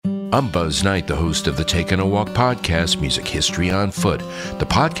I'm Buzz Knight, the host of the Taking a Walk podcast, Music History on Foot, the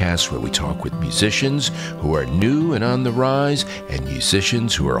podcast where we talk with musicians who are new and on the rise and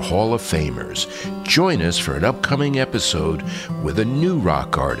musicians who are Hall of Famers. Join us for an upcoming episode with a new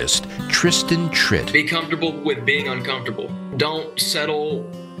rock artist, Tristan Tritt. Be comfortable with being uncomfortable. Don't settle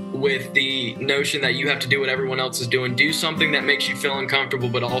with the notion that you have to do what everyone else is doing. Do something that makes you feel uncomfortable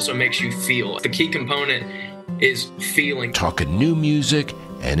but also makes you feel. The key component is feeling. Talking new music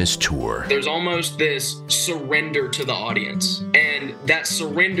and his tour. There's almost this surrender to the audience. And that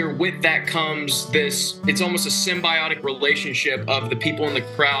surrender, with that comes this, it's almost a symbiotic relationship of the people in the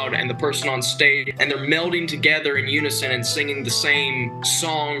crowd and the person on stage, and they're melding together in unison and singing the same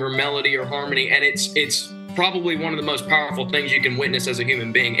song or melody or harmony. And it's probably one of the most powerful things you can witness as a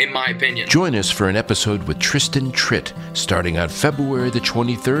human being, in my opinion. Join us for an episode with Tristan Tritt, starting on February the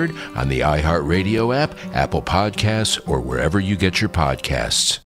 23rd on the iHeartRadio app, Apple Podcasts, or wherever you get your podcasts.